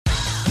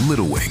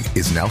Little Wing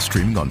is now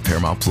streaming on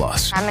Paramount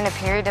Plus. I'm in a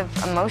period of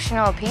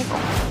emotional upheaval.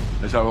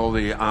 Is that all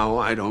the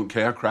I don't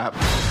care crap?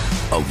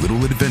 A little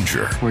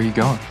adventure. Where are you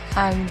going?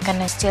 I'm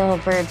gonna steal a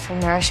bird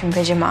from the Russian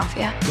pigeon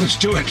mafia. Let's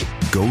do it.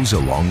 Goes a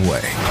long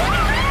way.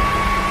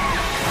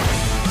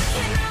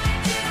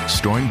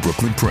 Starring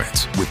Brooklyn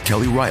Prince with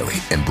Kelly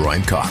Riley and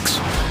Brian Cox.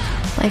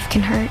 Life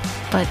can hurt,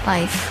 but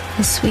life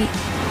is sweet.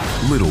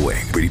 Little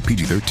Wing, rated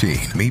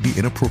PG-13, may be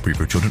inappropriate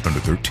for children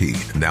under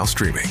 13. Now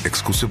streaming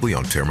exclusively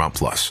on Paramount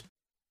Plus.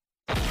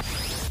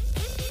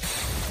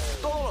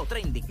 Todo lo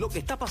trending, lo que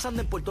está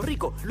pasando en Puerto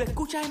Rico, lo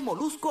escuchas en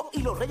Molusco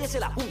y los Reyes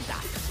de la Punta.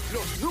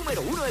 Los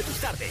número uno de tus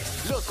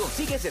tardes, los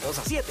consigues de 2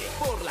 a 7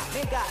 por la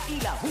Mega y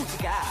la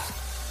Música.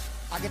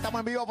 Aquí estamos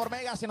en vivo por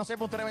Mega,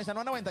 106.9,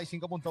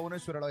 95.1 el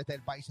sur al oeste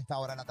del país. Esta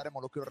hora en la tarde,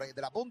 Molusco y los Reyes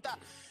de la Punta.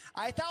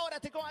 A esta hora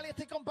estoy con Ali,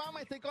 estoy con Pam,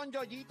 estoy con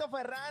Yoyito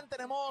Ferran.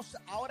 Tenemos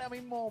ahora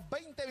mismo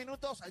 20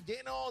 minutos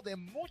llenos de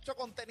mucho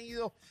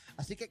contenido.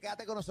 Así que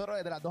quédate con nosotros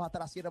desde las 2 hasta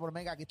las 7 por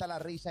Mega. Aquí está la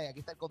risa y aquí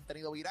está el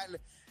contenido viral.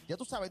 Ya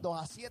tú sabes,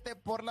 2 a 7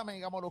 por la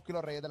Mega, Molusco y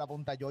los Reyes de la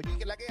Punta. Yoyi,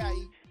 ¿qué es la que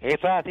hay?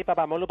 Eso es así,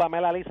 papá Molu,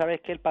 Pamela Ali. Sabes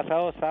que el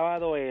pasado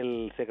sábado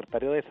el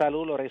secretario de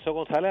Salud, Lorenzo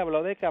González,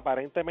 habló de que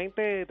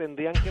aparentemente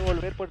tendrían que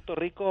volver Puerto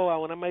Rico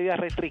a una medida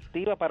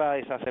restrictiva para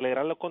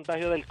desacelerar los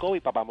contagios del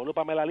COVID. Papá Molu,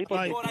 Pamela Ali. Por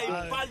ahí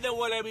un par de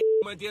huele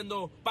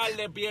metiendo un par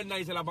de piernas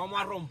y se las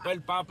vamos a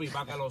romper, papi,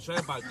 para que lo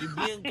sepa. Estoy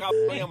bien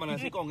cabrón y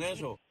amanecí con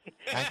eso.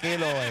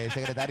 Tranquilo,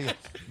 secretario.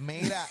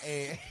 Mira,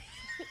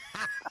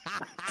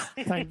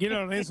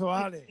 Tranquilo, Lorenzo,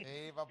 vale.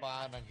 Sí,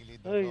 papá,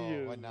 tranquilito. Ay,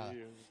 No, pues nada.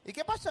 ¿Y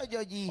qué pasó,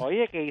 Yoyi?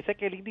 Oye, que dice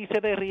que el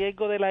índice de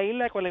riesgo de la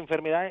isla con la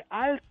enfermedad es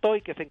alto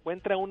y que se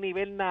encuentra en un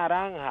nivel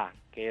naranja,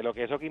 que lo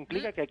que eso que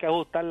implica que hay que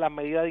ajustar las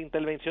medidas de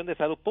intervención de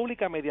salud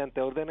pública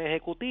mediante orden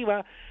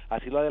ejecutiva.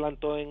 Así lo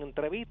adelantó en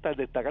entrevista, al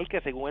destacar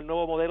que según el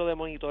nuevo modelo de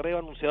monitoreo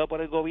anunciado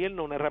por el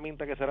gobierno, una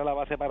herramienta que será la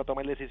base para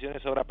tomar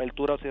decisiones sobre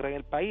apertura o cierre en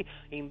el país,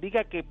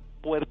 indica que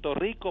Puerto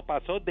Rico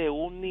pasó de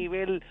un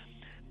nivel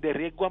de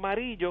riesgo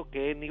amarillo,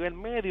 que es nivel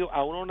medio,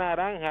 a uno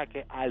naranja, que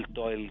es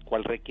alto, el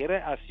cual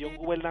requiere acción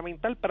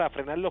gubernamental para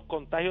frenar los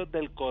contagios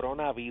del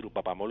coronavirus.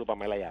 Papá Molu,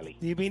 Pamela y Ali.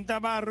 Si pinta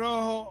para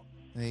rojo.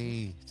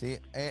 Sí, sí.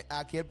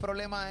 Aquí el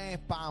problema es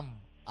Pam,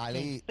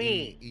 Ali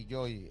Sí. y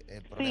Joy.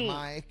 El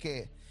problema es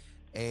que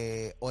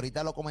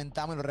ahorita lo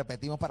comentamos y lo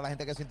repetimos para la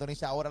gente que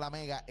sintoniza ahora la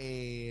Mega.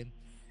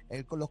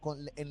 El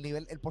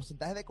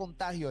porcentaje de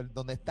contagio,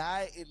 donde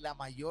está la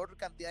mayor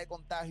cantidad de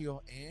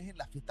contagios es en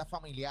las fiestas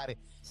familiares.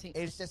 Sí.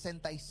 El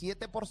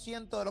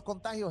 67% de los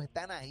contagios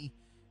están ahí.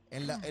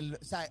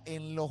 O sea,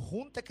 en los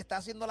juntes que está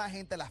haciendo la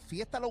gente, las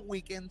fiestas, los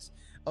weekends.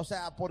 O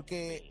sea,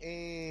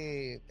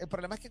 porque el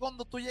problema es que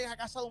cuando tú llegas a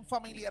casa de un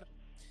familiar,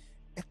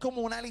 es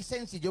como una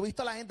licencia. Yo he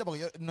visto a la gente,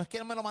 porque no es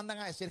que me lo mandan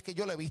a decir, es que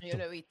yo lo he visto. Yo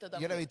lo he visto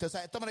también. Yo lo he visto. O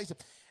sea, esto me lo dice.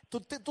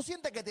 Tú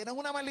sientes que tienes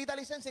una maldita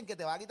licencia en que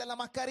te va a quitar la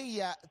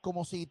mascarilla,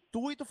 como si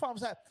tú y tu familia,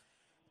 o sea,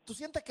 tú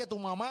sientes que tu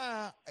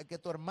mamá, que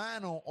tu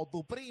hermano o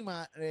tu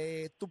prima,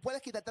 tú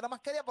puedes quitarte la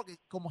mascarilla porque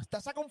como está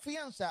esa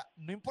confianza,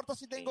 no importa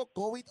si tengo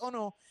COVID o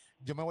no,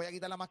 yo me voy a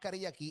quitar la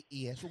mascarilla aquí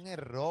y es un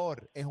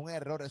error.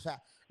 O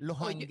sea, los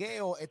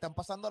jangueos están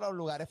pasando a los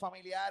lugares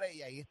familiares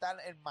y ahí está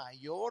el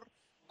mayor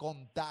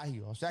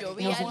contagio. O sea, Yo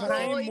que vi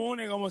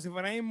Como si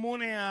fueran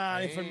inmunes a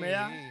la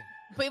enfermedad.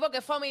 Pues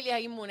porque familia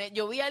es inmune.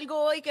 Yo vi algo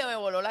hoy que me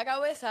voló la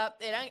cabeza.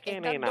 Eran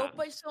estas dos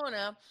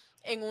personas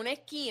en una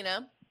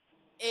esquina,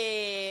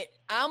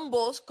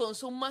 ambos con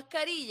sus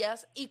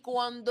mascarillas, y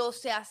cuando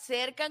se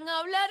acercan a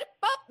hablar,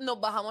 ¡pap!, nos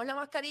bajamos la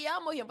mascarilla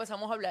ambos y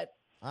empezamos a hablar.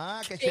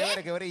 Ah, qué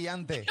chévere, qué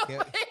brillante. Pero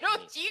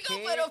chicos,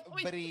 Qué pero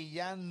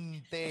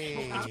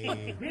brillante.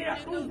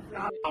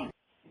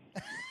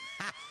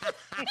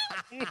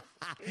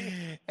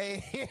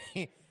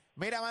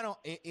 Mira, mano,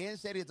 en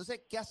serio,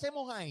 entonces, ¿qué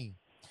hacemos ahí?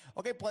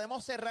 Ok,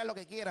 podemos cerrar lo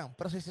que quieran,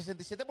 pero si el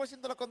 67%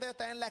 de los contagios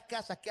están en las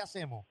casas, ¿qué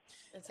hacemos?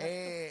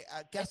 ¿Qué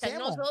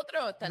hacemos?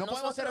 No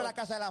podemos cerrar la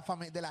casa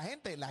de la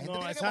gente. La gente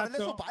tiene que poner de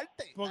su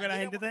parte. Porque la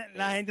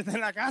gente está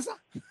en la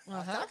casa.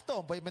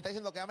 Exacto. Pues me está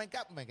diciendo,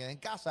 me quedé en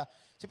casa.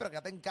 Sí, pero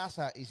quédate en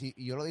casa.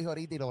 Y yo lo dije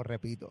ahorita y lo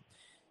repito.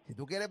 Si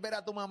tú quieres ver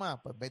a tu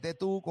mamá, pues vete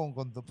tú,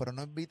 pero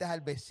no invitas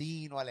al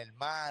vecino, al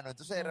hermano.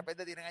 Entonces, de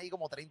repente tienen ahí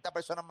como 30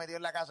 personas medio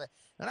en la casa.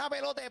 Una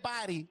pelota de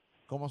party.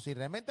 Como si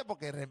realmente,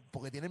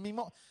 porque tiene el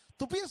mismo...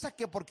 Tú piensas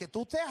que porque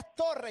tú seas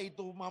Torre y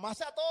tu mamá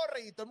sea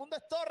Torre y todo el mundo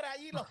es Torre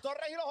allí, los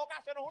Torres y los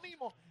Ocasio nos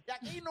unimos y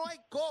aquí no hay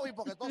COVID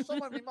porque todos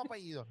somos el mismo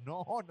apellido.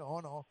 No.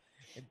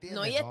 ¿Entiendes?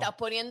 No, y estás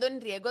poniendo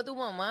en riesgo a tu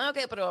mamá,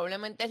 que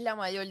probablemente es la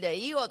mayor de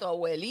ahí, o a tu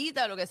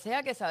abuelita, lo que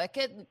sea, que sabes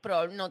que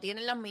no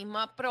tienen las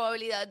mismas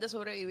probabilidades de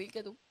sobrevivir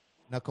que tú.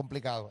 No, es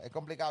complicado,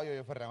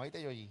 yo, Ferran,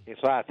 ¿oíste, Yoyi?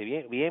 Eso es así,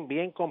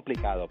 bien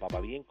complicado, papá,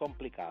 bien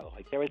complicado.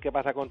 Hay que ver qué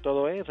pasa con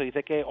todo eso.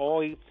 Dice que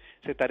hoy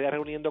se estaría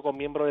reuniendo con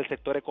miembros del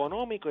sector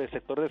económico y del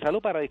sector de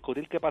salud para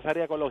discutir qué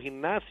pasaría con los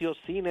gimnasios,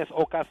 cines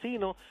o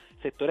casinos,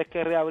 sectores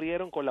que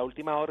reabrieron con la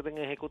última orden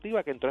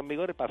ejecutiva que entró en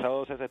vigor el pasado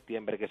 12 de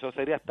septiembre, que eso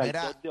sería hasta el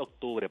 2 de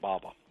octubre,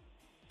 papá.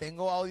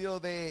 Tengo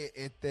audio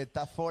de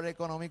Task Force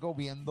Económico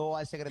viendo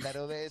al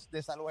secretario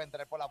de Salud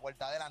entrar por la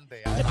puerta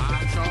adelante.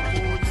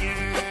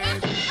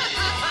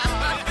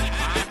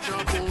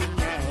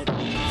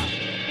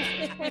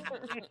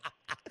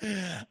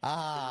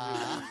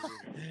 Ah,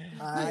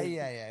 ay,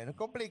 ay, ay. Es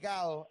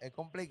complicado, es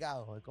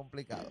complicado, es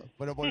complicado.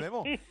 Pero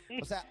volvemos.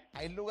 O sea,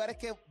 hay lugares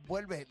que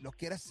los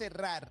quieres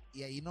cerrar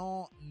y ahí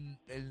no,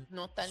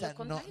 No o están sea, los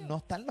contagios. no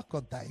están los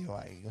contagios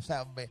ahí. O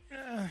sea,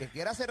 que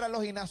quieras cerrar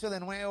los gimnasios de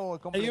nuevo es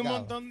Hay complicado. un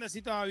montón de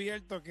sitios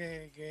abiertos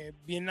que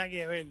bien nada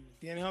que ver.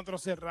 Tienes otro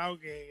cerrado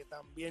que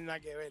también nada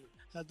que ver.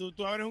 O sea, tú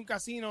abres un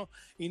casino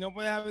y no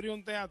puedes abrir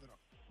un teatro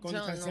con No,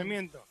 no.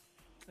 distanciamiento.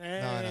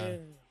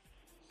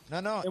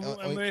 No,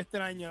 Es muy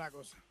extraño la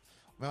cosa.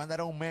 me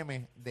mandaron un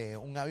meme de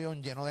un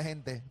avión lleno de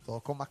gente,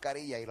 todos con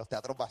mascarilla y los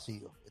teatros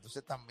vacíos.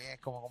 Entonces también es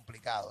como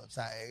complicado. O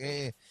sea,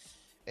 es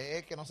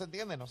que no se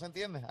entiende, no se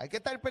entiende. Hay que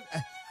estar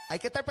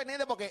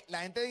pendiente porque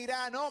la gente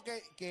dirá, no,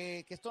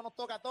 que esto nos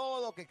toca a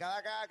todos, que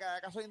cada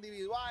caso es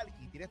individual.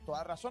 Y tienes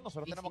toda razón,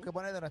 nosotros tenemos que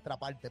poner de nuestra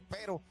parte.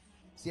 Pero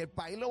si el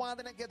país lo van a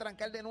tener que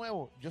trancar de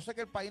nuevo, yo sé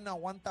que el país no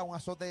aguanta un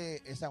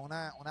azote,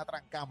 una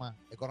trancama,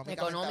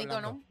 económicamente Económico,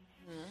 hablando.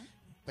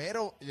 ¿no?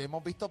 Pero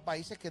hemos visto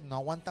países que no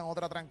aguantan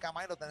otra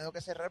trancama y lo han tenido que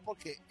cerrar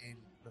porque,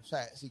 o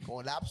sea, si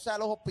colapsa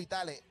los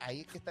hospitales,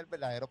 ahí es que está el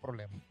verdadero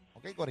problema.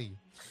 ¿Ok, Corillo?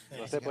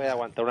 No se puede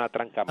aguantar una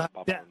tranca más,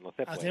 papá. No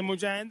se Así hay puede.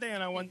 mucha gente que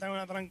no aguanta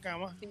una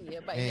trancama. Sí,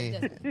 hay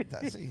gente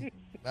así. Sí.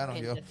 Bueno,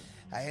 Hay gente así.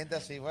 hay gente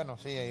así, bueno,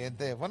 sí, hay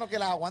gente, bueno, que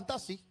las aguanta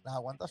así,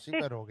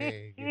 pero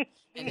que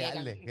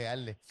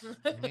darle.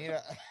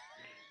 Mira.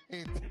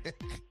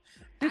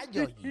 Ay,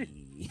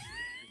 oye.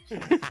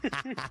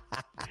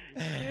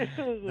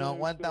 No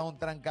aguanta un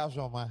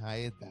trancazo más,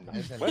 ahí está.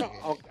 Esa es Bueno,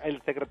 la que-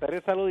 el secretario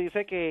de Salud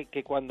dice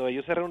que cuando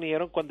ellos se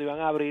reunieron, cuando iban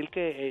a abrir,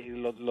 que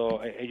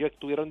ellos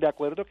estuvieron de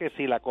acuerdo que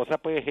si la cosa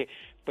pues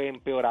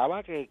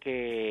empeoraba,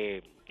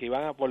 que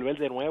iban a volver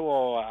de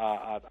nuevo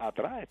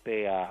atrás,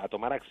 a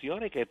tomar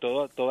acciones, que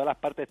todas las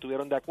partes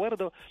estuvieron de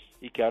acuerdo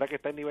y que ahora que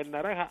está en nivel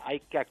naranja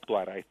hay que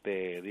actuar,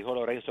 dijo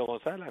Lorenzo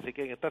González. Así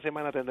que en esta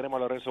semana tendremos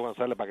a Lorenzo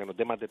González para que nos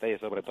dé más detalles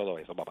sobre todo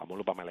eso, papá.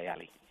 Mulu para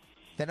Maleali.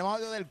 Tenemos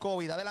audio del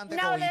COVID, adelante,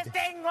 ¡No COVID. les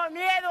tengo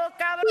miedo,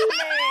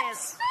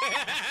 cabrones!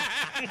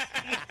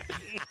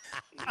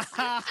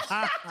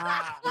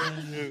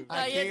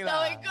 Ahí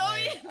estaba el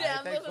COVID,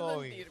 dejándose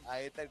COVID. sentir.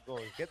 Ahí está el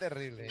COVID. Qué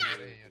terrible,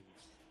 señor.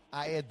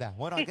 Ahí está.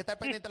 Bueno, hay que estar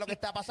pendiente de lo que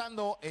está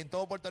pasando en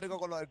todo Puerto Rico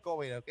con lo del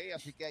COVID, ¿ok?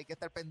 Así que hay que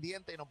estar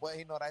pendiente y no puedes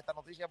ignorar esta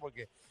noticia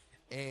porque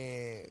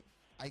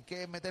hay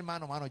que meter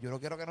mano. Yo no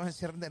quiero que nos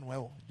encierren de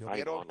nuevo.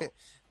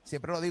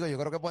 Siempre lo digo, yo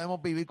creo que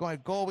podemos vivir con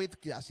el COVID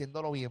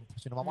haciéndolo bien.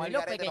 Si nos vamos Y al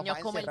los garete, nos pequeños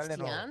van a encerrar de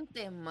nuevo.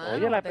 comerciantes, mano.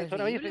 Oye, la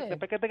persona, terrible.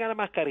 después que tenga la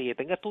mascarilla y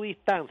tengas tu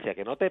distancia,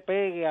 que no te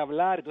pegue a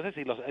hablar, entonces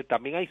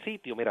también hay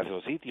sitios, mira, si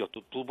los sitios,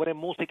 tú pones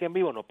música en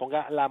vivo, no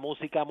pongas la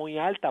música muy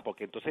alta,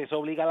 porque entonces eso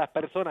obliga a las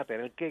personas a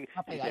tener que,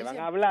 si se van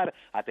a hablar,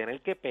 a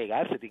tener que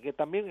pegarse, tiene que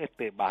también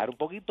bajar un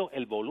poquito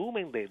el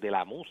volumen de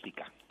la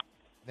música.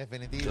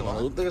 Definitivo.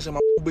 Usted que se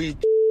mama un bicho.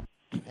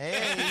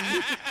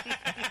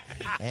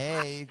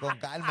 Ey, con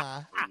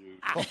calma.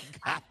 Con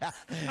calma.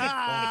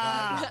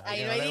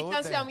 Ahí no hay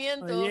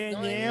distanciamiento. Oye,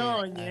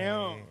 no,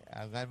 ñeo.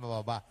 Con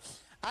calma, papá.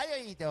 Ay,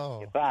 ayito.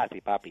 ¿Qué pasa,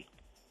 papi?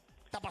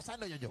 ¿Qué está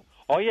pasando, yo?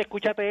 Oye,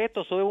 escúchate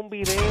esto, sube un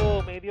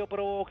video medio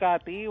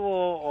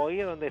provocativo,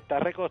 oye, donde está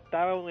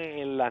recostado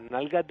en las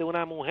nalgas de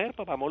una mujer,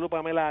 Papamolu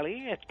Pamela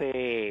Ali,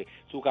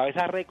 su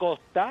cabeza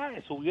recostada,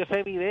 subió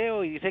ese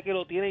video y dice que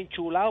lo tiene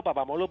enchulado,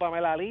 Papamolu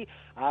Pamela Ali.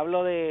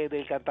 Hablo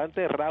del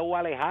cantante Raúl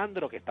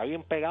Alejandro, que está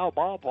bien pegado,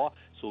 papá.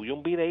 Subió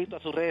un videito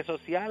a sus redes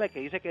sociales que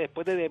dice que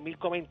después de 10,000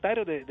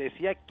 comentarios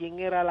decía quién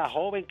era la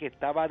joven que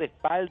estaba de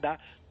espalda,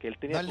 que él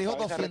tenía. No, él dijo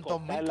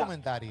 200,000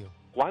 comentarios.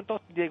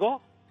 ¿Cuántos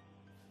llegó?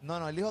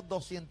 No, él dijo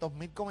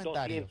 200,000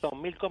 comentarios.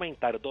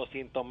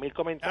 200,000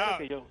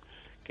 comentarios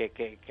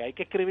que hay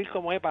que escribir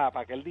como es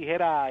para que él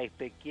dijera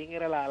quién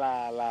era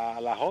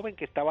la joven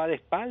que estaba de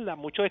espalda.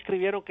 Muchos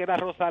escribieron que era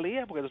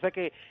Rosalía, porque tú sabes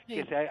que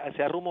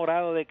se ha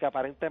rumorado de que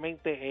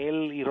aparentemente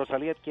él y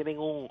Rosalía tienen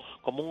un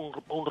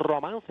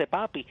romance,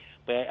 papi.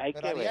 Pues hay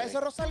 ¿Pero que haría ver. eso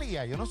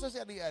Rosalía? Yo no sé si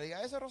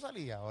haría eso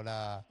Rosalía o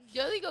la...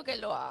 Yo digo que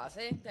lo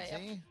hace.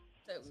 Sí,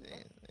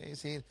 Seguro.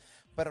 sí.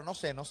 Pero no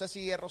sé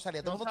si es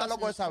Rosalía. Todo el No mundo está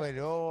loco de fácil.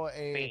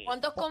 saber.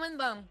 ¿Cuántos comen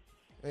van?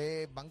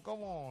 Van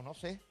como, no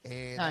sé.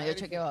 Yo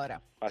chequeo ahora.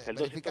 Para hacer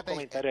 200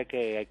 comentarios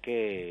hay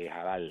que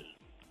jalar.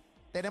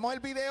 Tenemos el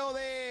video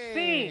de...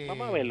 Sí,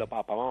 vamos a verlo,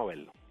 papá, vamos a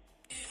verlo.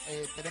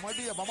 Tenemos el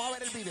video, vamos a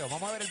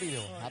ver el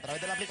video. A través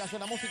de la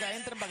aplicación La Música,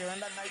 entren para que vean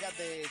las nalgas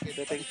de...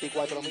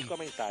 74,000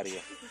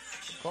 comentarios.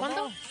 ¿Cómo?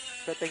 ¿Cuánto?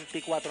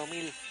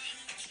 74,000.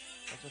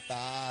 Eso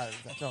está...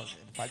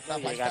 Falta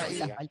No llegaron, ahí.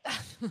 llegaron.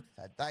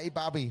 Falta ahí,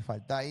 papi.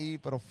 Falta ahí,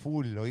 pero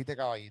full. ¿Oíste,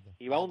 caballito?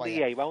 Y va un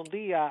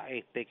día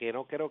que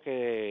no creo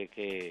que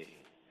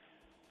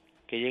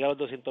llegue a los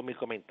 200,000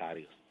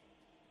 comentarios.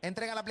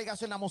 Entren a la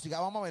aplicación La Música,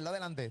 vamos a verlo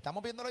adelante.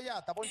 ¿Estamos viéndolo ya?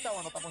 ¿Está ponchado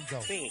o no está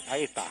ponchado? Sí,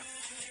 ahí está.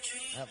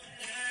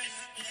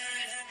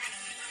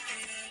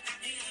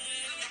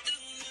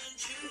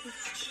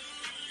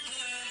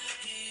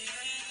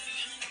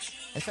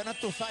 Ese no es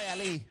tu Saya,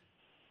 Ali.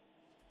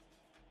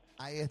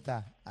 Ahí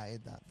está.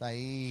 Está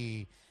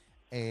ahí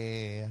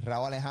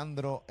Raúl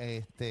Alejandro,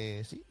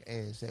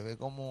 se ve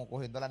como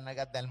cogiendo las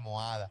nalgas de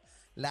almohada.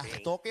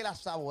 las toca y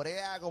las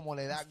saborea como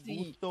le da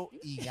gusto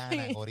y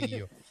gana,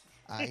 corillo.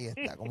 Ahí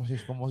está,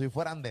 como si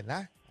fueran de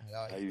nada,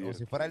 como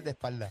si fuera el de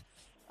espalda.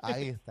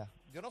 Ahí está.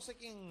 Yo no sé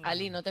quién...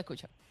 Ali, no te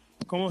escucha.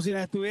 Como si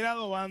la estuviera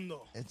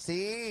adobando.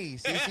 Sí,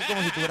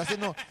 como si estuviera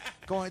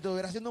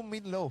haciendo un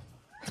meatloaf.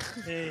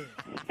 Sí.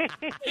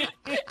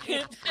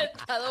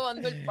 Está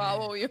adobando el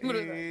pavo bien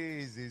brutal.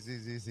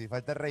 Sí,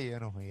 falta el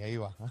relleno y ahí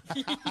va.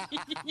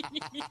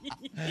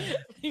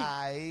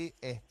 Ahí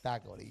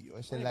está, corillo.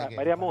 Esa es la que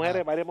varias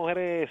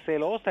mujeres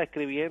celosas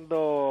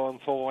escribiendo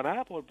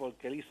enfogonadas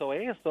porque él hizo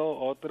eso.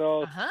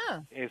 Otros,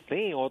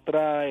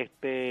 otra,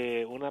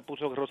 una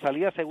puso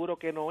Rosalía seguro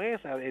que no es,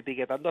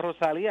 etiquetando a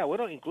Rosalía.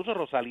 Bueno, incluso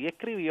Rosalía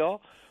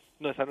escribió.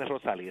 No, esa no es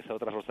Rosalía, esa es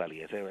otra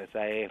Rosalía.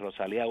 Esa es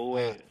Rosalía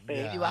V.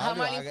 Y vas a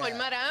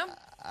malinformar,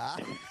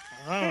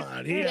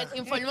 María. ¿Te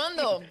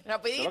informando?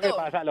 Rapidito.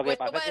 Lo que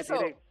pasa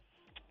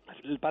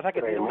es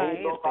que tiene una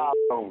S.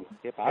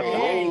 ¿Qué pasa?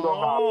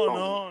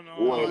 No.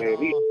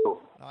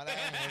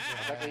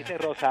 Que dice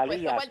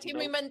Rosalía. ¿Cuál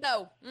chisme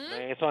inventado?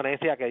 Eso,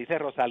 necia, que dice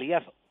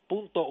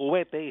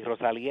Rosalías.vt y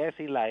Rosalía es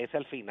sin la S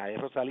al final, es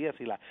Rosalía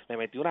sin le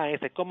metió una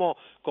S. Es como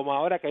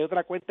ahora que hay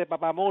otra cuenta de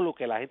Papamolu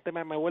que la gente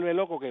me vuelve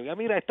loco, que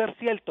mira, esto es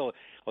cierto.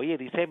 Oye,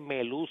 dice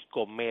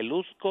Melusco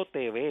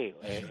TV.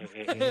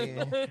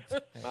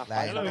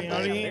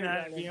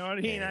 Bien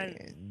original.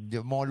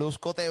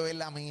 Molusco TV es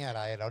la mía,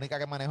 la única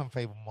que manejo en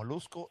Facebook.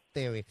 Molusco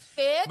TV.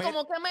 ¿Qué?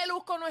 ¿Cómo que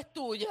Melusco no es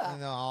tuya?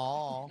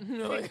 No.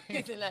 No, es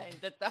que la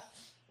gente está...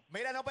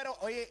 Mira, no, pero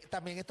oye,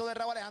 también esto de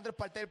Rauw Alejandro es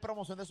parte de la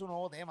promoción de su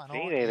nuevo tema, ¿no?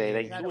 Sí, de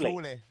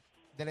Enchule.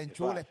 Del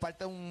Enchule, es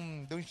parte de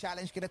un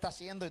challenge que él está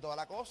haciendo y toda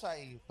la cosa,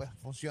 y pues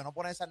funcionó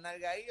poner esas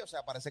nalgas ahí, o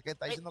sea, parece que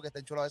está diciendo que está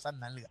enchulado de esas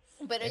nalgas.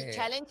 Pero el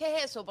challenge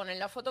es eso, poner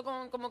la foto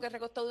como que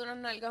recostado de unas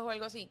nalgas o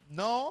algo así.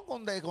 No,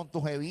 con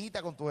tu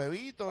jevita, con tu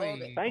jevito. Okay.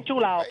 Y está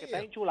enchulado, que está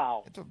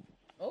enchulado.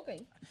 Ok.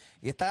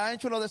 Y está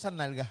enchulado de esas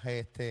nalgas,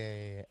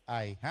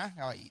 ahí,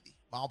 caballiti.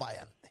 Vamos para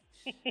adelante.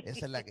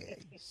 Esa es la que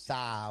hay.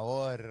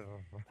 Sabor.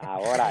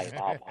 Ahora,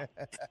 vamos.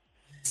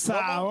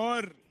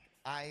 Sabor.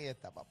 Ahí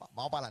está, papá.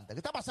 Vamos para adelante. ¿Qué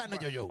está pasando,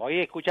 yo?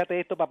 Oye, escúchate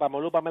esto,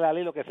 Papamolu, Pamela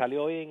Lee, lo que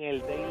salió hoy en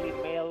el Daily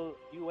Mail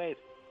US.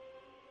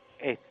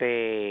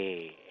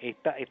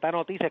 Esta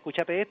noticia,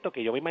 escúchate esto,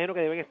 que yo me imagino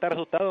que deben estar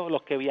asustados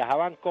los que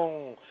viajaban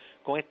con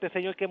este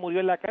señor que murió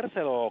en la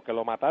cárcel o que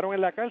lo mataron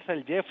en la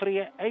cárcel,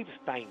 Jeffrey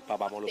Epstein,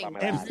 Papamolu,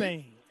 Pamela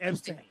Lee.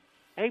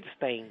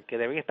 Epstein, que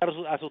deben estar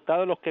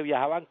asustados los que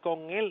viajaban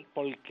con él,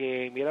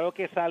 porque mira lo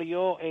que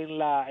salió en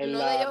la... Uno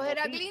de ellos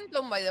era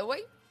Clinton, by the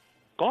way.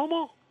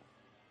 ¿Cómo?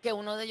 Que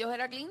uno de ellos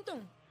era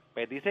Clinton.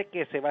 Pues dice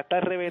que se va a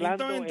estar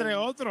revelando...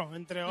 Clinton,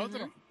 entre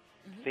otros.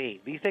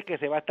 Sí, dice que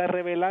se va a estar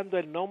revelando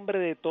el nombre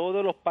de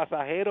todos los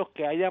pasajeros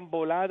que hayan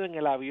volado en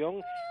el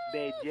avión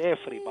de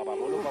Jeffrey,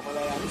 Papamolu,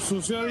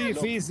 Sucio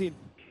difícil.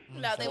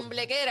 La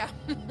temblequera.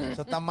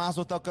 Eso están más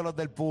asustados que los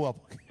del PUA.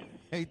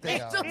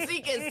 Eso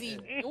sí que sí.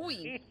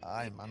 Uy.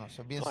 Ay, hermano,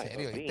 eso es bien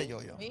serio, ¿viste, yo?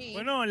 Sí.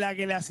 Bueno, la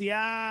que le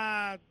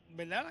hacía,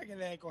 ¿verdad? La que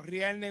le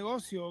corría el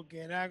negocio, que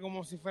era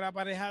como si fuera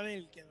pareja de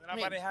él, que no era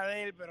pareja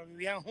de él, pero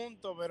vivían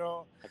juntos,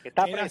 pero...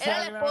 Era la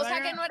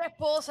esposa que no era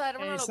esposa, era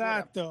una locura.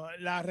 Exacto,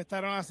 la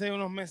arrestaron hace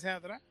unos meses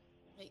atrás.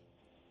 Sí.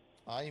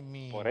 Ay,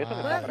 mi Por eso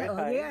que está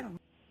presa,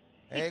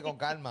 con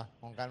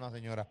calma,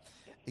 señora.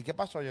 ¿Y qué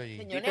pasó, Yoyi?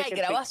 Señores, hay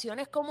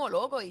grabaciones como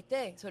loco,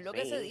 ¿viste? Eso es lo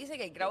que se dice,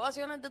 que hay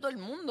grabaciones de todo el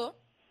mundo.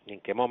 ¿Y en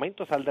qué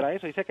momento saldrá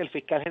eso? Dice que el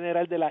fiscal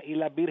general de las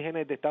Islas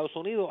Vírgenes de Estados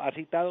Unidos ha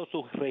citado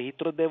sus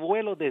registros de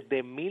vuelo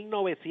desde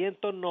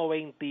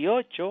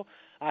 1998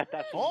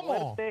 hasta su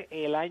muerte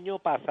el año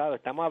pasado.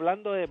 Estamos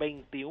hablando de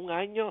 21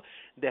 años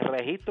de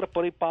registros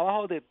por ir para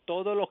abajo de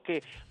todos los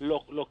que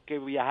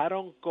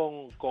viajaron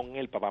con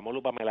él,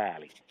 Papamolu, Pamela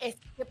Lee.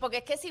 Porque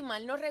es que si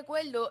mal no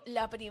recuerdo,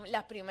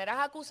 las primeras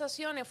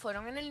acusaciones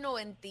fueron en el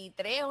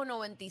 93 o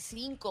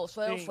 95.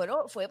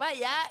 Fue para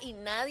allá y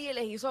nadie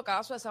les hizo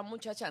caso a esas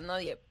muchachas,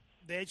 nadie.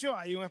 De hecho,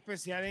 hay un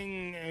especial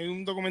hay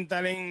un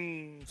documental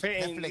en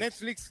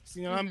Netflix,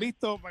 si no lo han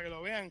visto, para que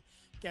lo vean,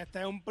 que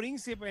hasta el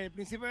príncipe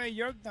de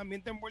York también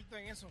está envuelto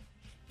en eso.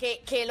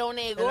 Que lo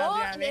negó,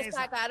 le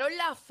sacaron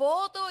la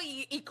foto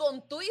y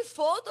con tu y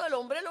foto el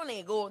hombre lo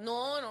negó.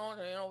 No,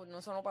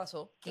 eso no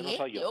pasó. ¿Qué?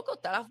 Digo que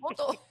está la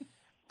foto.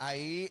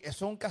 Ahí, eso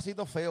es un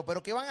casito feo,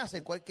 pero ¿qué van a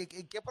hacer?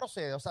 ¿Qué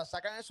procede? O sea,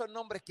 sacan esos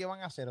nombres, ¿qué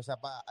van a hacer? O sea,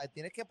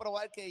 tienes que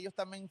probar que ellos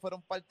también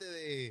fueron parte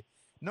de,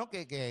 ¿no?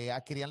 Que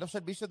adquirían los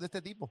servicios de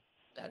este tipo.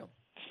 Claro.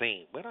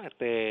 Sí, bueno,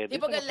 sí,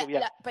 porque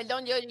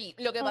perdón, Yoyi,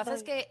 lo que pasa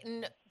es que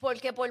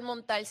porque por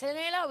montarse en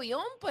el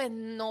avión, pues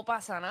no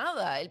pasa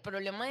nada. El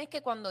problema es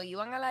que cuando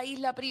iban a la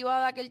isla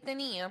privada que él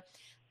tenía,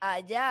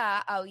 allá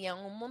habían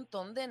un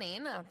montón de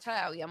nenas, o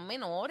sea, habían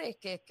menores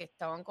que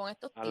estaban con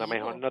estos tipos. A lo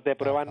mejor no te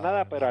prueban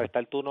nada, pero al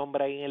estar tu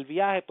nombre ahí en el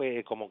viaje,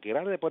 pues como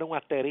quieras le ponen un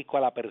asterisco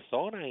a la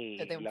persona y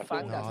le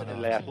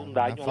hace un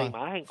daño a la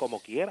imagen, como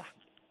quieras.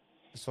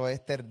 Eso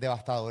es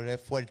devastador, es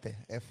fuerte.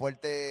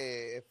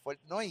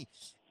 No, y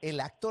el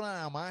acto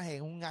nada más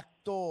es un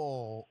acto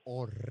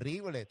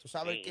horrible. Tú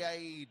sabes que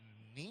hay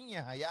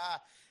niñas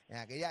allá en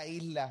aquella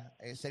isla,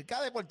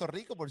 cerca de Puerto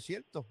Rico, por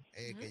cierto,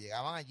 que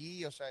llegaban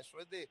allí. O sea, eso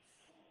es de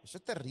Eso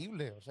es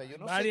terrible. O sea, yo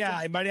no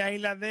Hay varias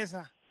islas de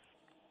esas.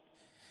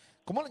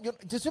 ¿Cómo? Yo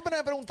siempre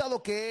me he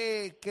preguntado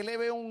qué le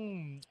ve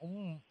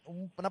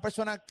una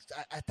persona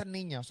a estas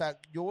niñas. O sea,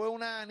 yo veo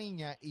una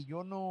niña y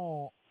yo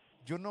no,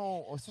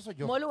 eso soy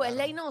yo. Molu, es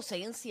la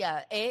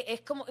inocencia.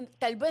 Es como,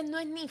 tal vez no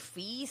es ni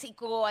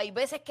físico, hay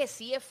veces que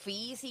sí es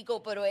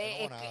físico, pero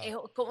es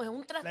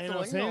un trastorno.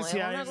 La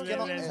inocencia es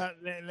una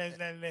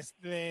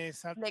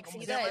le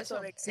excita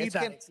eso. Es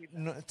que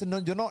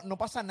no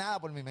pasa nada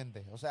por mi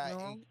mente. O sea,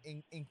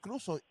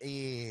 incluso,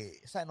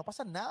 o sea, no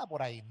pasa nada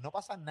por ahí. No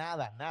pasa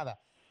nada.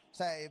 O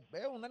sea, es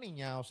una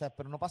niña, o sea,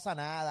 pero no pasa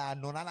nada,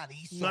 no la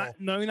analizo.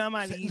 No hay una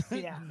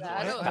malicia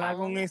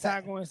con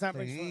esa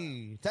persona.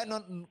 Sí, o sea,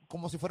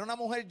 como si fuera una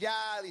mujer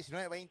ya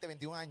 19, 20,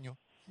 21 años,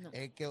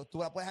 que tú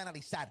la puedes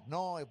analizar,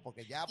 ¿no?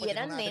 Porque ya... Pues, y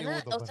eran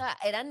nenas, o sea,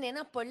 eran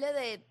nenas, ponle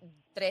de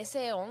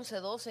 13, 11,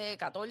 12,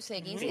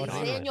 14, 15,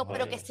 16 años,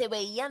 pero que se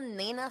veían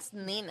nenas.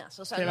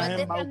 O sea, no es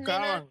de estas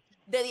nenas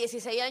de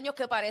 16 años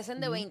que parecen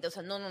de 20, o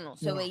sea, no,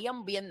 se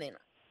veían bien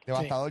nenas.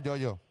 Devastador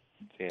yo.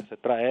 Sí, eso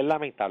es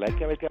lamentable. Hay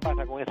que ver qué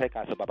pasa con ese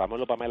caso. Papá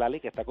Molo Pamela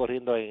Lee, que está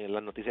corriendo en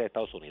las noticias de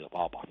Estados Unidos.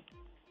 Papá.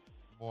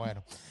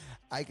 Bueno,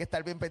 hay que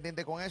estar bien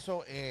pendiente con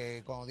eso.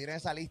 Cuando tienen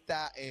esa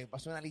lista, va a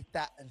ser una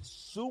lista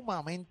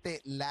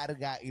sumamente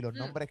larga y los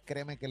nombres,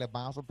 créeme que les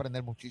van a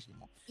sorprender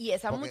muchísimo. Y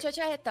esas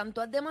muchachas están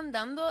todas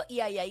demandando y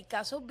ahí hay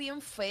casos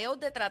bien feos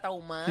de trata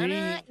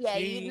humana y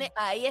ahí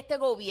hay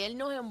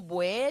gobierno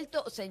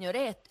envuelto.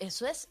 Señores,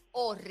 eso es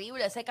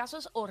horrible. Ese caso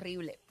es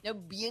horrible. Es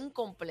bien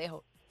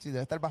complejo. Sí,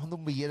 debe estar bajando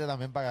un billete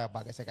también para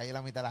que se caiga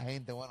la mitad de la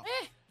gente. Bueno,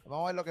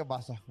 vamos a ver lo que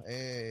pasa.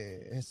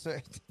 Eso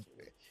es...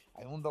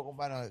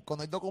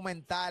 cuando hay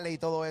documentales y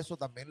todo eso,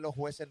 también los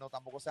jueces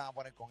tampoco se van a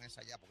poner con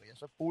esa ya, porque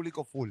eso es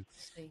público full.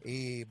 Sí.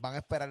 Y van a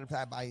esperar, o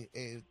sea,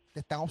 te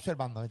están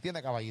observando,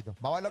 ¿entiendes, caballito?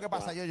 Vamos a ver lo que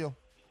pasa, yo.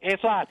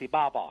 Eso es así,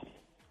 papá.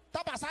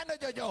 Está pasando,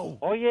 yo.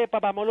 Oye,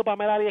 Papamolu,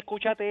 Pamela Lee,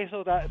 escúchate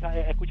esto.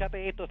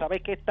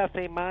 ¿Sabes que esta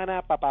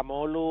semana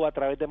Papamolu, a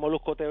través de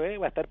Molusco TV,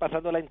 va a estar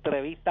pasando la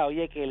entrevista,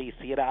 oye, que le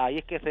hiciera? Ahí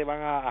es que se van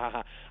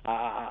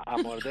a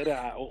morder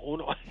a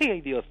uno.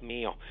 Ay, Dios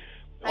mío.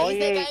 Ahí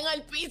se caen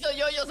al piso,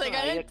 se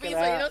caen al piso.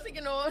 Yo no sé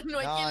que no hay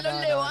quien los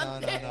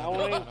levante.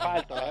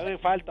 Un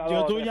infarto.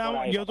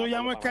 Yo te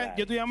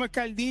llamo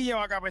Escaldilla o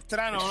a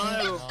Capestrano.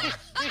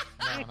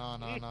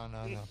 No.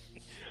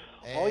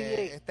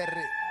 Oye.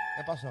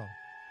 ¿Qué pasó?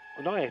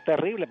 No, es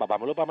terrible,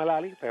 Papamolu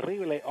Pamela Lee,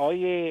 terrible.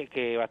 Oye,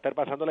 que va a estar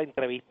pasando la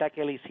entrevista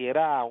que le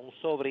hiciera a un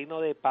sobrino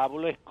de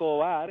Pablo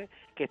Escobar,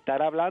 que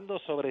estará hablando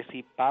sobre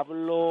si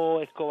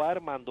Pablo Escobar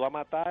mandó a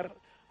matar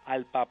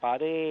al papá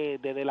de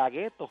De La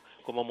Ghetto.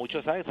 Como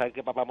muchos saben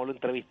que Papamolu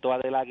entrevistó a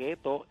De La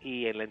Ghetto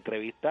y en la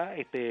entrevista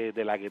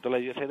De La Ghetto le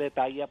dio ese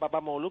detalle a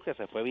Papamolu que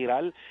se fue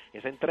viral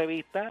esa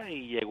entrevista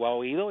y llegó a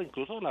oído,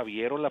 incluso la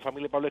vieron la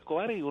familia de Pablo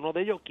Escobar y uno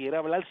de ellos quiere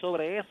hablar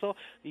sobre eso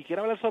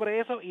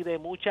y de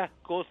muchas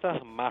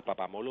cosas más.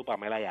 Papamolu,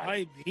 Pamela y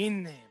Ay,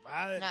 vine,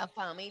 padre. La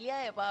familia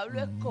de Pablo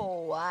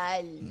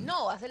Escobar.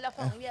 No, va a ser la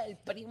familia del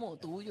primo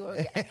tuyo.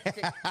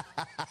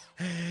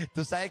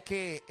 Tú sabes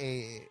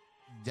que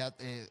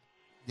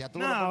ya tú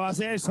va a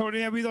ser el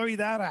sobrino de Pito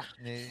Vitara.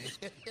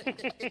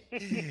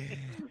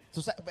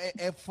 Tú sabes,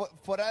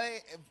 fuera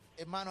de...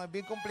 hermano, es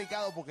bien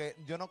complicado porque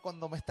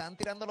cuando me estaban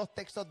tirando los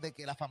textos de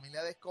que la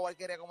familia de Escobar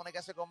quería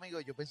comunicarse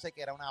conmigo, yo pensé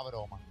que era una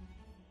broma.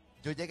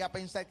 Yo llegué a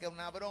pensar que era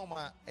una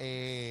broma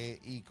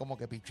y como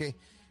que piché.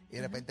 Y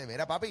de repente,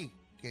 mira, papi,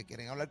 que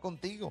quieren hablar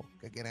contigo,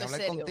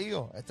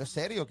 Esto es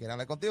serio, quieren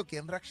hablar contigo.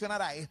 ¿Quién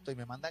reaccionará a esto? Y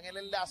me mandan el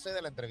enlace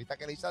de la entrevista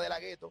que le hice a De La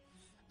Ghetto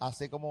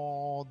hace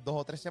como 2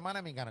 o 3 semanas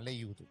en mi canal de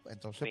YouTube.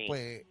 Entonces,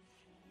 pues,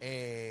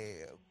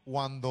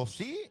 cuando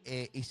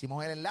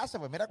hicimos el enlace,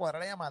 pues mira, cuadra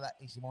la llamada,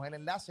 hicimos el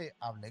enlace,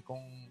 hablé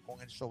con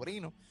el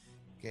sobrino,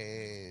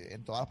 que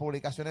en todas las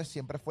publicaciones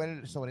siempre fue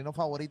el sobrino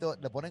favorito,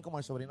 le ponen como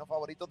el sobrino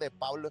favorito de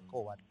Pablo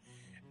Escobar.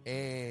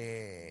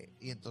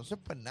 Y entonces,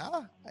 pues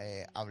nada,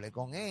 hablé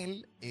con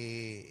él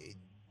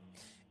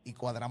y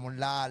cuadramos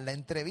la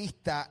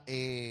entrevista.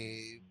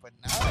 Pues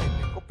nada, es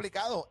bien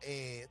complicado.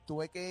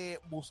 Tuve que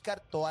buscar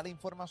toda la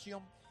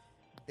información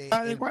de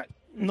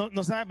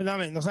no sabe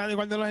de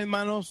cuál de los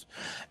hermanos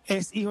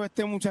es hijo de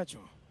este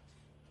muchacho.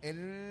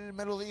 Él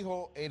me lo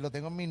dijo, lo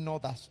tengo en mis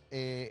notas.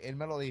 Él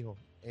me lo dijo.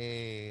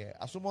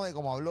 Asumo de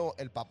como habló,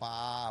 el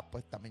papá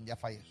pues también ya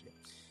falleció.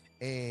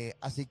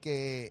 Así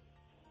que,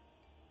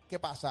 ¿qué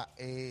pasa?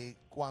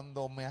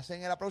 Cuando me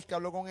hacen el approach que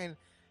hablo con él,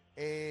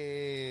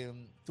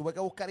 tuve que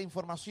buscar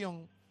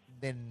información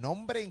del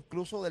nombre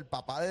incluso del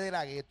papá de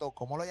La Ghetto,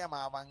 cómo lo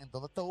llamaban, en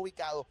dónde estaba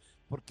ubicado,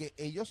 porque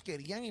ellos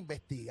querían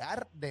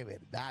investigar de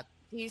verdad.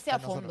 Irse a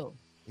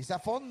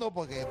fondo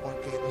porque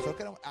nosotros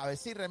queremos a ver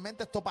si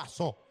realmente esto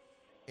pasó.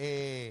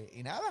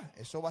 Y nada,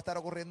 eso va a estar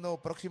ocurriendo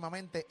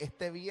próximamente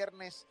este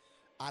viernes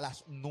a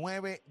las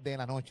 9 de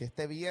la noche.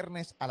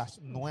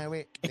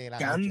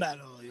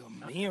 Escándalo, Dios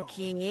mío.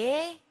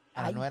 ¿Qué?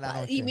 A las 9 de la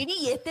noche. Y mire,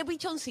 y este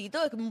pichoncito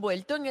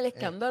envuelto en el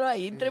escándalo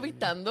ahí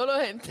entrevistándolo,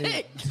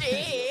 gente.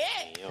 ¿Qué?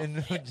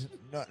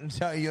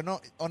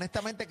 Yo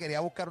honestamente quería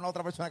buscar una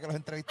otra persona que los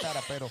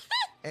entrevistara, pero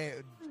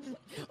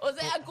O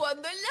sea,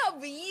 ¿cuándo en la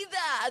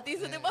vida a ti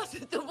se te pasa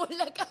esto por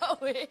la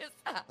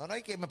cabeza? No,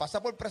 y que me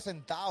pasa por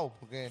presentado,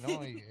 porque no,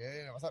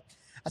 me pasa.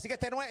 Así que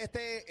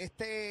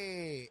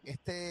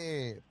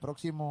este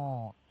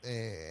próximo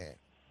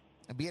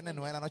viernes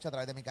 9 de la noche a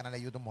través de mi canal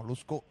de YouTube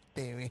Molusco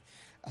TV.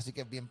 Así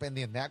que bien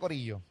pendiente,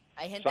 Corillo?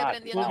 Hay gente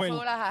prendiendo en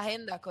fuego las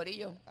agendas,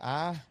 Corillo.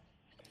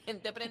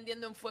 Gente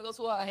prendiendo en fuego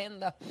sus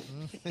agendas.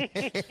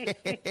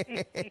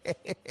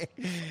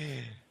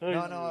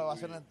 No, va a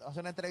ser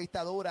una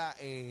entrevista dura.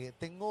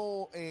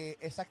 Tengo,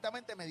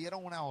 exactamente me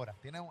dieron una hora.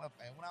 Tienen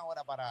una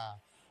hora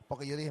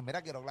porque yo dije,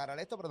 mira, quiero aclarar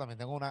esto, pero también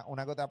tengo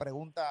una que otra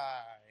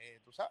pregunta,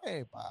 tú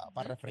sabes,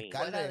 para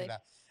refrescarle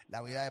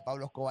la vida de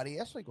Pablo Escobar y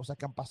eso, y cosas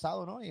que han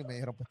pasado, ¿no? Y me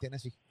dijeron, pues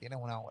tienes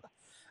una hora.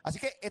 Así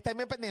que estén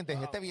bien pendientes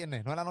este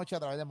viernes, 9 de la noche a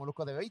través de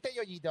Molusco TV. ¿Viste,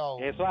 Yoyito?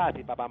 Eso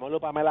así, papá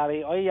Molu, Pamela.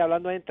 Oye,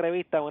 hablando de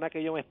entrevistas, una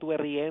que yo me estuve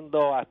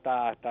riendo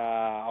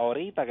hasta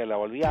ahorita, que la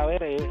volví a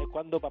ver, es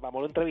cuando Papá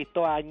Molu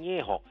entrevistó a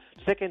Añejo.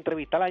 Sé que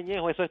entrevistar a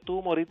Añejo, eso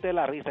estuvo morirte de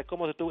la risa. Es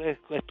como si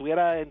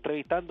estuviera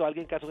entrevistando a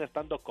alguien que hace un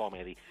stand-up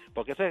comedy.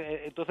 Porque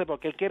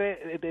porque él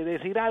quiere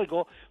decir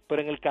algo,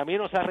 pero en el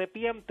camino se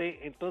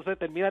arrepiente, entonces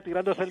termina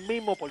tirándose el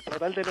mismo por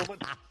tratar de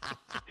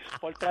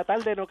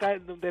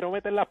no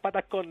meter las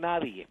patas con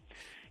nadie.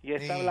 Y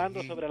está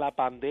hablando sobre la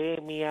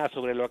pandemia,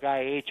 sobre lo que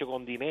ha hecho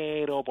con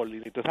dinero,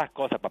 y todas esas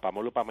cosas, Papá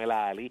Molu,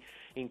 Pamela Ali.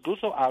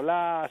 Incluso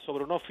habla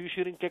sobre unos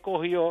featuring que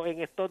cogió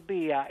en estos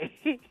días,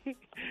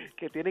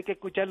 que tienen que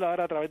escucharlo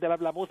ahora a través de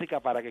la música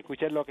para que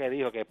escuchen lo que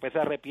dijo, que después se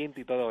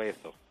arrepiente y todo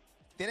eso.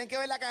 Tienen que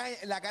ver la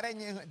cara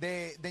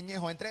de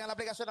Ñejo. Entren a la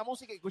aplicación de la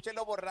música y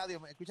escúchenlo por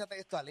radio. Escúchate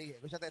esto, Ali.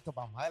 Escúchate esto,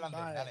 vamos. Adelante,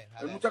 dale.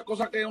 Hay muchas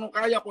cosas que uno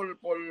calla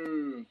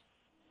porque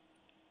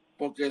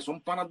son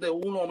panas de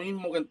uno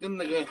mismo, que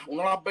entiende que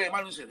uno las ve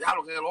mal y dice,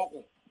 diablo, qué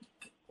loco.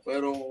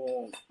 Pero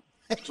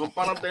son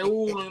panas de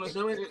uno y uno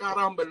se ve que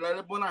caramba, ¿verdad? Él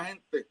es buena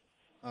gente.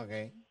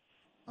 Okay.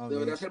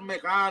 Debería ser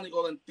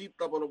mecánico,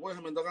 dentista, pero pues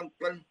se me toca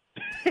cantar.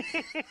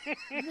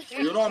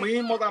 Y uno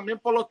mismo también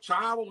por los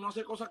chavos, uno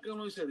hace cosas que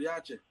uno dice,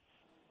 diache.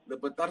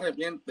 Después te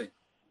arrepiente.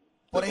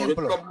 Por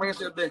ejemplo.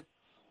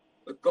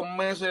 Estos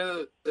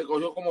meses te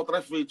cogió como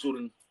 3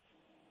 featuring.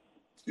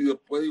 Y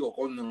después digo,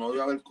 coño, no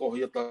debía haber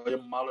cogido, está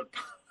bien malo el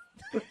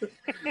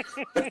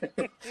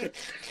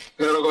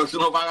pero con eso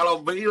uno paga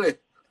los biles.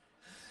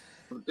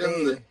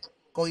 ¿Entiendes?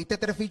 Cogiste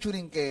 3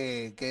 featuring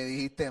que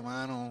dijiste,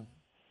 mano.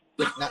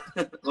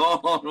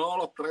 No,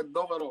 los 3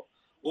 no, pero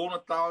uno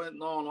estaba,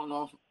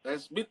 no.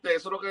 ¿Viste?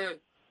 Eso es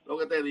lo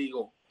que te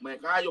digo. Me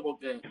callo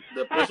porque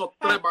después esos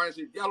 3 van a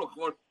decir, ya los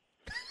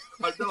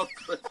faltan los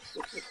 3.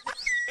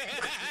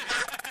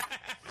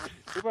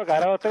 Sí, porque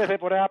ahora los 3 se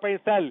ponen a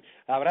pensar,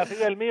 habrá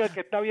sido el mío el que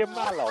está bien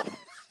malo.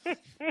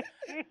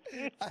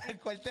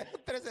 ¿Cuál de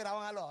los 3 será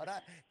malo?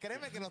 Ahora,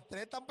 créeme que los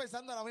 3 están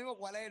pensando ahora mismo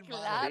cuál es el malo.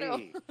 Claro.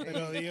 Sí.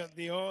 Pero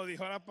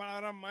dijo las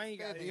palabras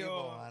mágicas.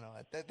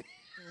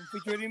 Un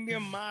featuring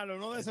bien malo,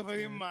 uno de esos fue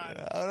bien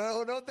malo.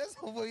 Uno de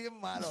esos fue bien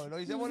malo.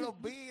 Lo hicimos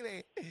los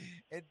Viles.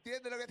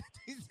 ¿Entiendes lo que te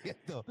estoy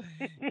diciendo?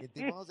 El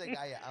tipo no se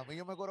calla. A mí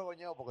yo me acuerdo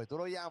coño porque tú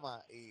lo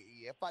llamas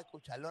y es para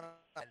escucharlo.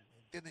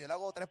 ¿Entiendes? Yo le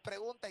hago 3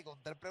 preguntas y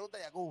con 3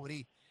 preguntas ya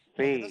cubrí.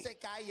 Sí. No se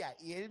calla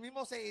y él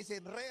mismo se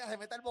enreda, se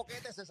mete al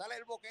boquete, se sale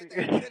del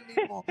boquete, él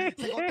mismo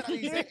se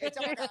contradice, echa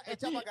para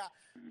acá.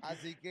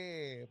 Así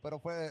que, pero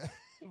fue.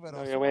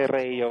 No, yo me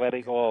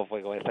reí cómo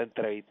fue con esa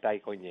entrevista y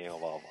coñeo,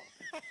 vamos.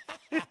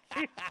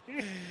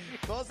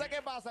 Cosa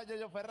que pasa,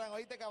 Yoyo Ferran,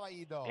 oíste,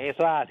 caballito.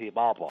 Eso es así,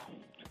 vamos.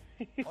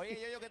 Oye,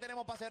 Yoyo, ¿qué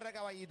tenemos para hacer,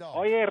 caballito?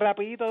 Oye,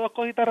 rapidito, 2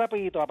 cositas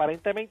rapidito.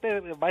 Aparentemente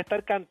va a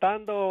estar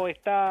cantando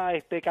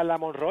Carla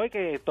Monroy,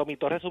 que Tommy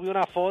Torres subió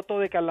una foto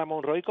de Carla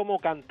Monroy como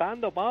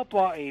cantando,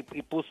 papá, y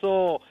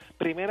puso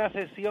primera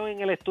sesión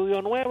en el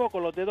estudio nuevo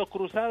con los dedos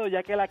cruzados,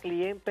 ya que la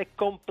cliente es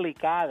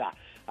complicada.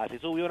 Así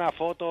subió una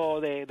foto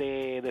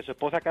de su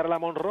esposa Carla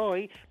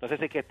Monroy. No sé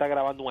si es que está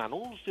grabando un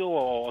anuncio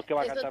o es que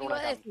va a cantar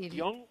una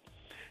canción.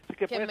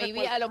 Que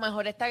maybe a lo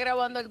mejor está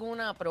grabando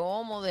alguna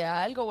promo de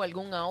algo, o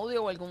algún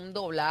audio, o algún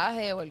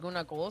doblaje, o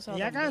alguna cosa.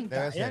 Ella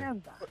canta.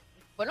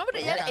 Bueno,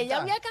 pero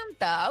ella había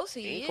cantado,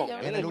 sí.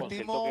 En el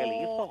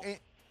último...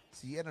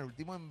 Sí, en el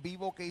último en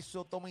vivo que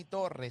hizo Tommy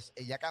Torres,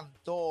 ella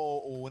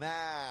cantó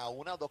una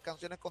o 2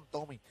 canciones con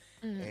Tommy.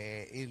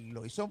 Y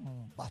lo hizo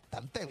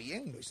bastante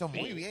bien, lo hizo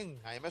muy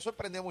bien. A mí me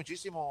sorprendió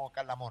muchísimo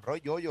Carla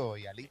Monroy, Yoyo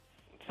y Ali.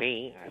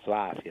 Sí, eso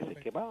así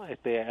que bueno, hay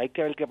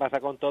que ver qué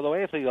pasa con todo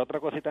eso. Y otra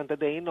cosita antes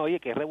de irnos, oye,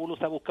 que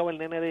revolución ha buscado el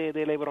nene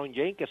de LeBron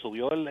James, que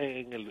subió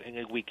en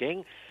el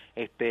weekend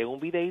un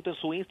videito en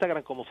su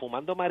Instagram como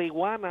fumando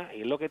marihuana,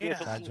 y es lo que tiene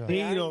son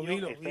 15 años.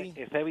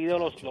 Ese video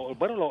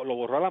lo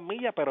borró a las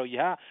millas, pero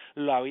ya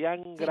lo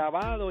habían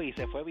grabado y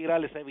se fue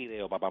viral ese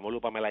video, Papá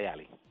Molu, Pamela y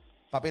Ali.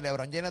 Papi,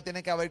 LeBron James no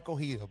tiene que haber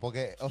cogido,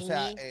 porque, o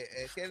sea,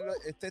 es que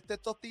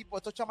estos tipos,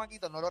 estos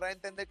chamaquitos no logran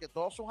entender que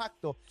todos sus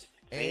actos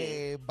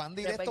van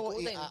directo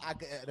y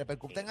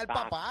repercuten al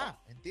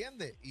papá,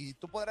 ¿entiendes? Y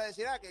tú podrás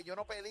decir, que yo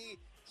no pedí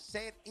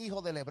ser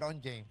hijo de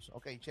LeBron James.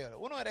 Ok, chévere.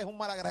 Uno, eres un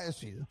mal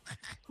agradecido.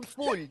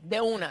 Full,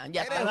 de una.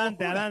 Ya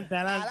adelante.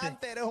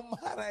 Adelante, eres un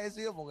mal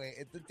agradecido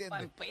porque, ¿tú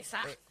entiendes?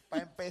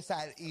 Para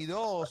empezar. Y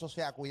dos, o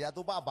sea, cuida a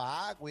tu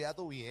papá, cuida a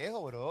tu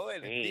viejo, bro,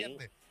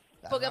 ¿entiendes?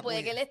 Porque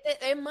puede que él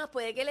esté, es más,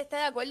 puede que él esté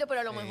de acuerdo, pero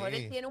a lo mejor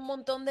él tiene un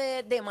montón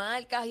de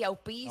marcas y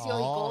auspicios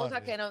y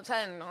cosas que no,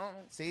 ¿sabes?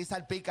 No. Sí,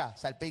 salpica.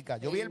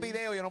 Yo vi el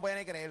video, yo no podía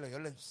ni creerlo. Yo,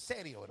 en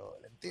serio, bro,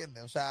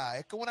 ¿entiendes? O sea,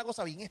 es como una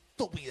cosa bien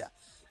estúpida.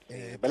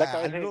 ¿Verdad que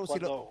a veces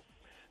cuando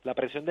la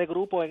presión de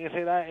grupo en esa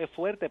edad es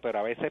fuerte, pero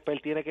a veces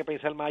él tiene que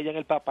pensar más allá en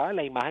el papá,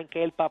 la imagen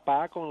que el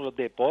papá con los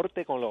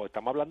deportes,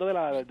 estamos hablando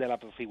de la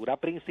figura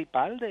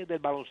principal del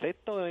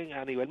baloncesto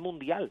a nivel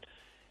mundial.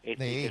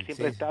 Él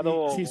siempre ha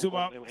estado... Si su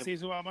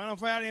papá no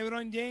fuera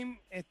LeBron James,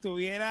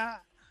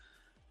 estuviera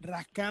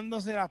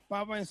rascándose las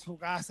papas en su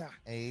casa.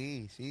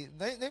 Sí.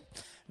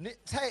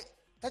 ¿Sabes?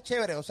 Está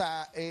chévere, o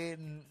sea,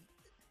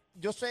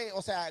 yo sé,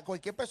 o sea,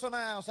 cualquier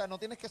persona, o sea, no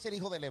tienes que ser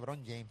hijo de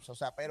LeBron James, o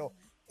sea, pero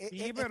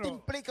esto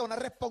implica una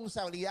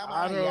responsabilidad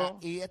más allá,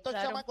 y estos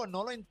chamacos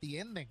no lo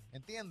entienden,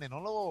 ¿entiendes?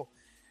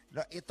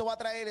 Esto va a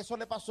traer, eso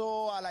le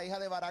pasó a la hija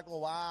de Barack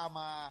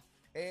Obama.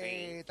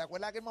 ¿Te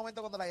acuerdas aquel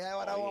momento cuando la hija de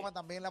Barack Obama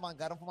también la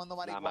mangaron fumando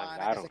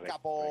marihuana, que se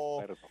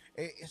escapó?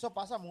 Eso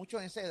pasa mucho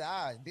en esa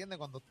edad, ¿entiendes?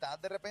 Cuando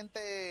estás de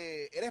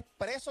repente, eres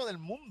preso del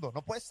mundo,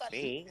 no puedes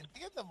salir,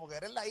 ¿entiendes? Porque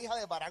eres la hija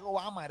de Barack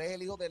Obama, eres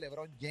el hijo de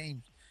LeBron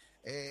James.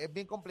 Es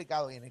bien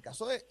complicado. Y en el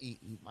caso de,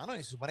 mano,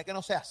 y se supone que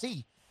no sea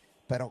así,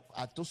 pero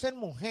a tú ser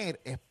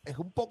mujer es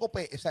un poco,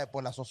 o sea,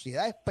 por la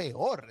sociedad es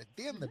peor,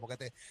 ¿entiendes?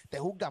 Porque te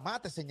juzga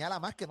más, te señala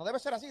más, que no debe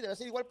ser así, debe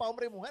ser igual para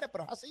hombres y mujeres,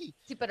 pero es así.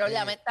 Sí, pero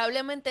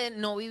lamentablemente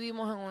no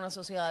vivimos en una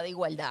sociedad de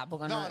igualdad,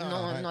 porque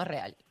no es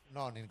real.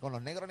 No, ni con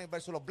los negros ni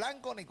versus los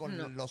blancos, ni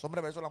con los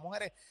hombres versus las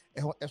mujeres.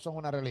 Eso es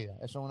una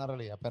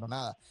realidad, pero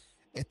nada.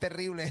 Es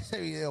terrible ese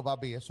video,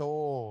 papi.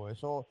 Eso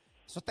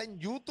está en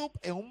YouTube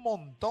en un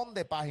montón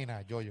de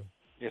páginas, Yoyo.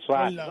 Eso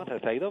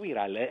se ha ido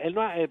viral.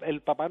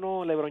 El papá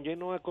LeBron James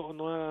no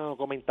ha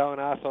comentado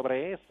nada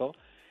sobre eso.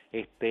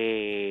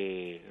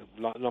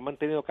 Lo ha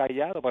mantenido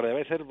callado, pero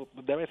debe ser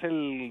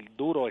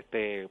duro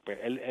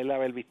él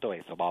haber visto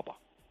eso, papá.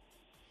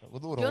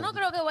 Yo no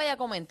creo que vaya a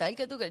comentar,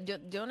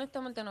 yo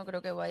honestamente no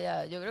creo que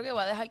vaya, yo creo que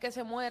va a dejar que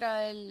se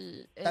muera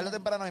el... Tarde o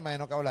temprano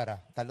imagino que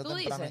hablará, tarde o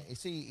temprano. Dices?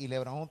 Sí, y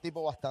LeBron es un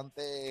tipo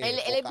bastante Él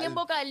es bien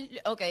vocal,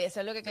 eso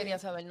es lo que quería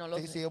saber, no lo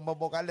sé. Sí, un buen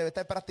vocal, debe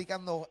estar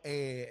practicando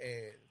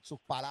sus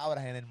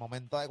palabras en el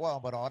momento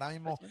adecuado, pero ahora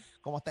mismo,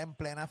 como está en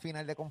plena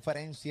final de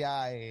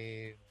conferencia...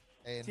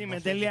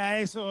 meterle a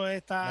eso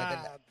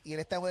está... Y él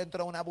está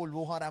dentro de una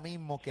burbuja ahora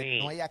mismo que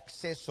no hay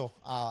acceso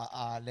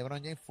a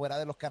LeBron James fuera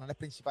de los canales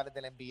principales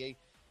del NBA.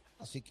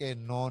 Así que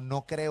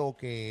no creo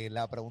que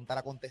la pregunta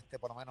la conteste,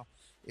 por lo menos.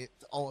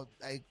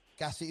 Hay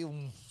casi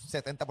un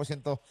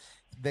 70%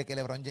 de que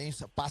LeBron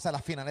James pasa a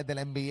las finales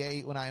del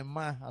NBA una vez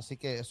más. Así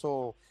que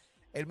eso,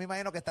 él me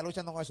imagino que está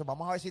luchando con eso.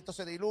 Vamos a ver si esto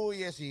se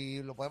diluye,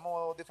 si lo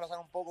podemos disfrazar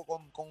un poco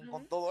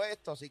con todo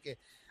esto. Así que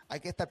hay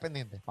que estar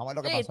pendientes. Vamos a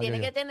ver lo que pasa.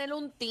 Tiene que tener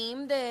un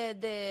team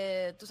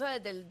tú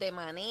sabes, de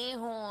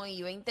manejo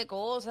y 20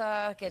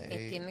 cosas que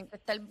tienen que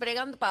estar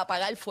bregando para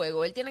apagar el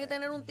fuego. Él tiene que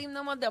tener un team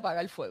nada más de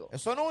apagar el fuego.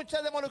 Eso no es un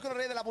chat de Molusco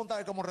Rey de la punta, a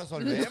ver cómo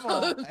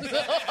resolvemos.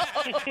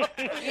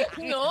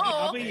 No.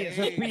 Papi,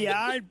 eso es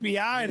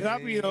PR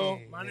rápido.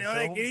 Manejo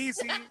de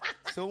crisis.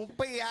 Es un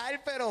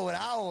PR, pero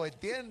bravo,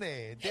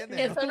 ¿entiendes?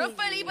 Eso no es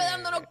Felipe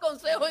dándonos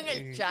consejos en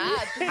el chat.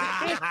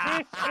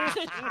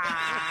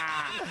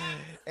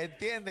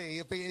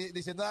 ¿Entiendes? Y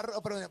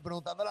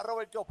preguntándole a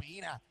Robert qué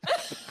opina.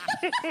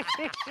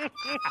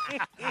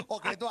 ¿O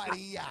qué tú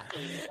harías?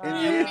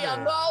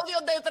 Enviando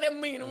audios de 3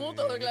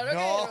 minutos, claro que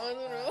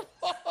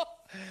no.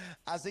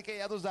 Así que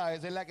ya tú sabes,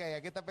 esa es la que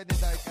hay que estar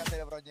pendiente de que hace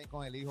LeBron James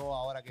con el hijo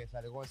ahora que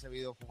salió con ese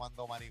video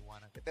fumando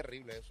marihuana. Qué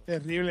terrible eso.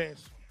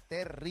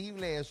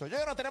 Terrible eso.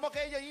 Yo no tenemos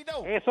que ir,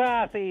 Yoyito. Eso es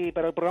así,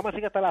 pero el programa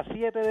sigue hasta las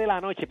 7 de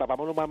la noche. Papá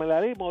Molu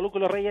Marmeladismo, Moluco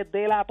y los Reyes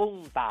de la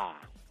Punta.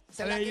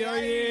 Por ahí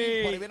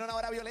viene una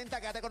hora violenta,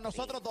 quédate con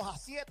nosotros 2 a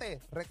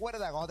 7.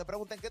 Recuerda, cuando te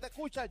pregunten qué te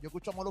escuchas, yo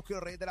escucho a Molusco y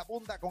los Reyes de la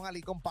Punta con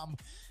Ali, con Pam.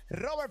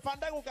 Robert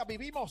Fandaguca,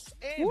 vivimos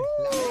en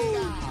La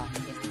Mega.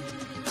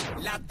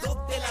 Las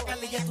 2 de la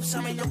tarde ya tú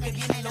sabes lo que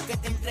viene, lo que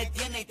te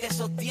entretiene y te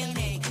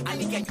sostiene.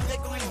 Ali que ayude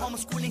con el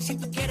homeschooling si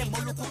tú quieres.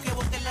 Moluco que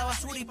bote la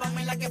basura y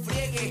Pamela que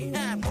friegue.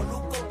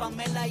 Moluco,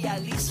 Pamela y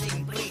Ali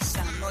sin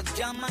prisa. Nos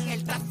llaman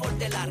el transport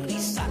de la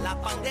risa. La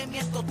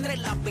pandemia estos 3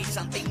 la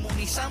pisan. Te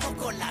inmunizamos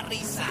con la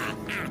risa.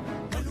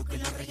 Moluco y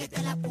los Reyes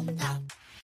de la Punta.